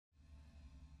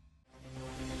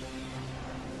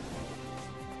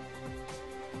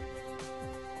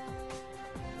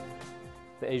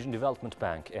The Asian Development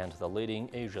Bank and the leading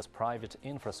Asia's private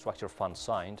infrastructure fund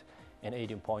signed an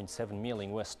 $18.7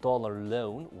 million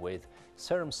loan with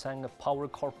Samsung Power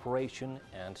Corporation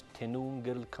and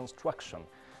Tenunggal Construction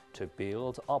to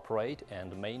build, operate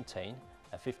and maintain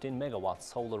a 15-megawatt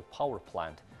solar power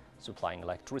plant supplying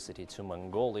electricity to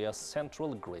Mongolia's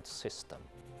central grid system.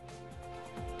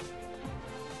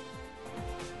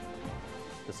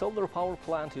 The solar power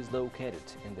plant is located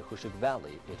in the Hushuk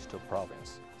Valley, Ichto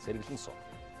Province, Sergilson.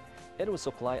 It will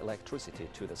supply electricity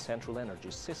to the central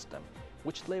energy system,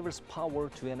 which delivers power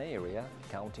to an area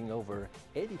counting over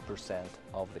 80%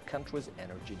 of the country's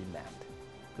energy demand.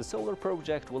 The solar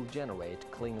project will generate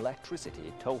clean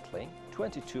electricity totaling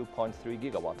 22.3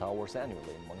 gigawatt-hours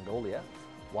annually in Mongolia,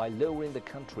 while lowering the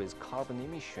country's carbon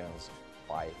emissions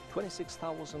by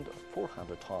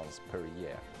 26,400 tons per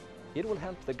year. It will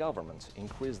help the government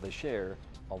increase the share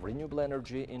of renewable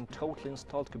energy in total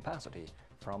installed capacity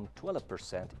from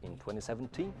 12% in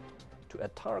 2017 to a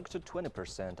targeted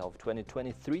 20% of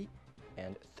 2023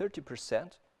 and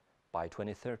 30% by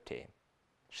 2030.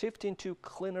 Shifting to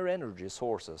cleaner energy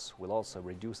sources will also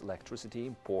reduce electricity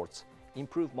imports,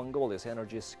 improve Mongolia's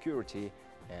energy security,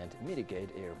 and mitigate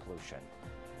air pollution.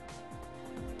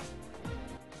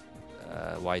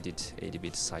 Why did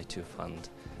ADB decide to fund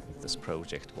this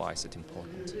project? Why is it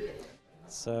important?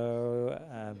 So,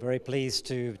 very pleased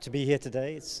to be here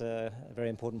today. It's a very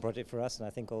important project for us, and I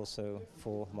think also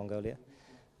for Mongolia.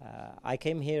 I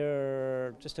came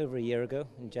here just over a year ago,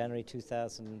 in January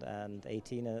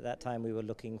 2018, and at that time we were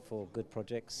looking for good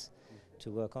projects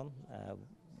to work on.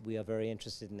 We are very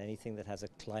interested in anything that has a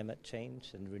climate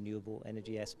change and renewable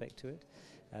energy aspect to it.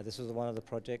 This was one of the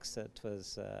projects that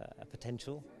was a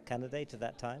potential candidate at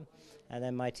that time, and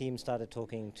then my team started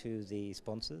talking to the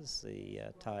sponsors, the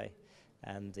Thai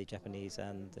and the Japanese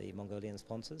and the Mongolian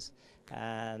sponsors,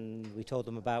 and we told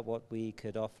them about what we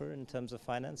could offer in terms of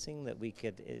financing, that we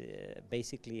could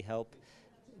basically help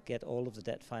get all of the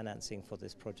debt financing for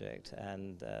this project,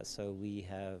 and so we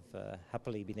have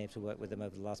happily been able to work with them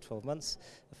over the last 12 months.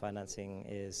 The financing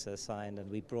is signed, and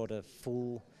we brought a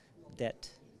full debt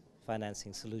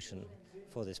financing solution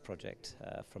for this project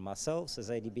from ourselves as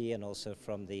ADB, and also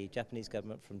from the Japanese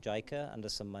government, from JICA, under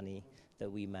some money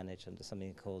that we manage under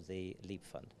something called the LEAP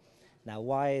Fund. Now,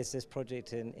 why is this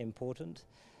project important?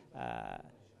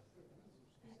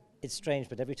 It's strange,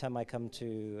 but every time I come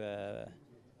to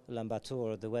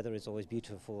Ulaanbaatar, the weather is always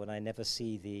beautiful, and I never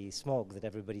see the smog that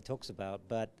everybody talks about,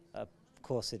 but of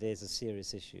course it is a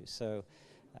serious issue. So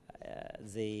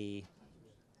the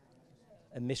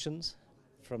emissions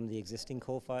from the existing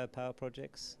coal-fired power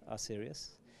projects are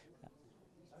serious.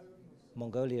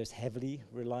 Mongolia is heavily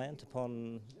reliant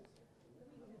upon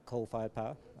coal-fired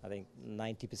power. I think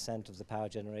 90% of the power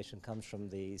generation comes from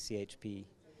the CHP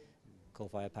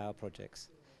coal-fired power projects.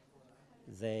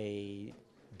 They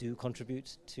do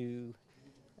contribute to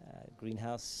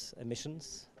greenhouse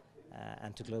emissions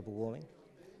and to global warming.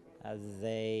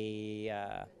 They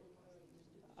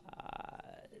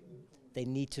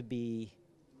need to be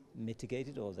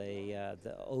mitigated, or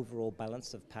the overall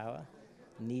balance of power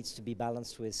needs to be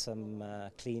balanced with some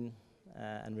clean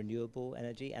and renewable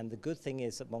energy. And the good thing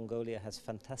is that Mongolia has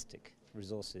fantastic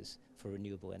resources for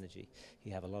renewable energy.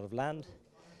 You have a lot of land,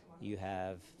 you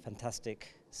have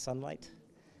fantastic sunlight,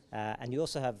 and you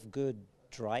also have good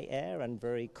dry air and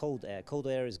very cold air. Cold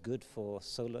air is good for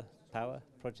solar power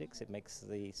projects. It makes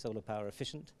the solar power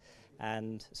efficient.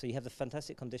 And so you have the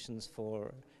fantastic conditions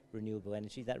for renewable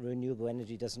energy. That renewable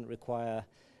energy doesn't require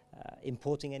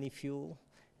importing any fuel.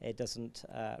 It doesn't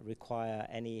require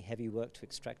any heavy work to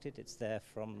extract it. It's there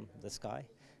from the sky,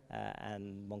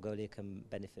 and Mongolia can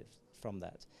benefit from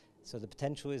that. So the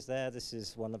potential is there. This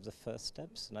is one of the first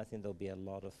steps, and I think there'll be a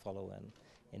lot of follow-on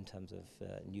in terms of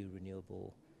new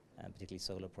renewable and particularly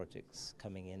solar projects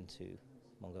coming into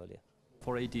Mongolia.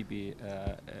 For ADB,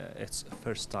 it's the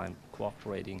first time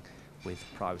cooperating with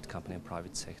private company and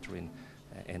private sector in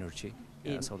energy,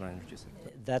 solar energy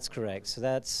sector. That's correct. So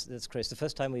that's correct. It's the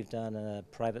first time we've done a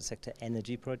private sector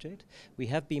energy project. We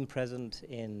have been present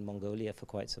in Mongolia for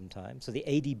quite some time. So the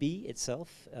ADB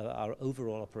itself, our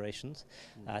overall operations,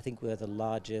 I think we're the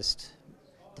largest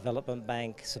development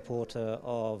bank supporter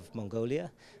of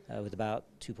Mongolia, with about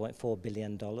 $2.4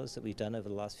 billion that we've done over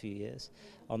the last few years.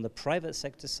 On the private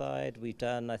sector side, we've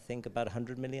done, I think, about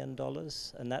 $100 million,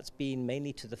 and that's been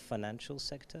mainly to the financial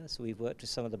sector. So we've worked with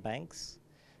some of the banks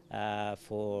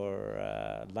for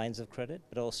lines of credit,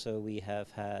 but also we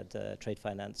have had a trade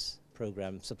finance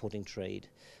program supporting trade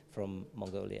from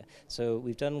Mongolia. So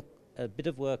we've done a bit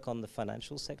of work on the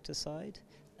financial sector side,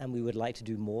 and we would like to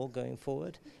do more going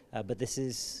forward. But this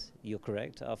is, you're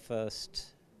correct, our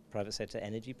first private sector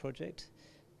energy project.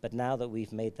 But now that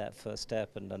we've made that first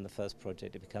step and done the first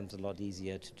project, it becomes a lot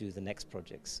easier to do the next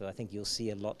projects. So I think you'll see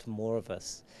a lot more of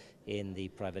us in the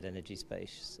private energy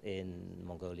space in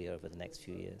Mongolia over the next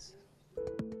few years.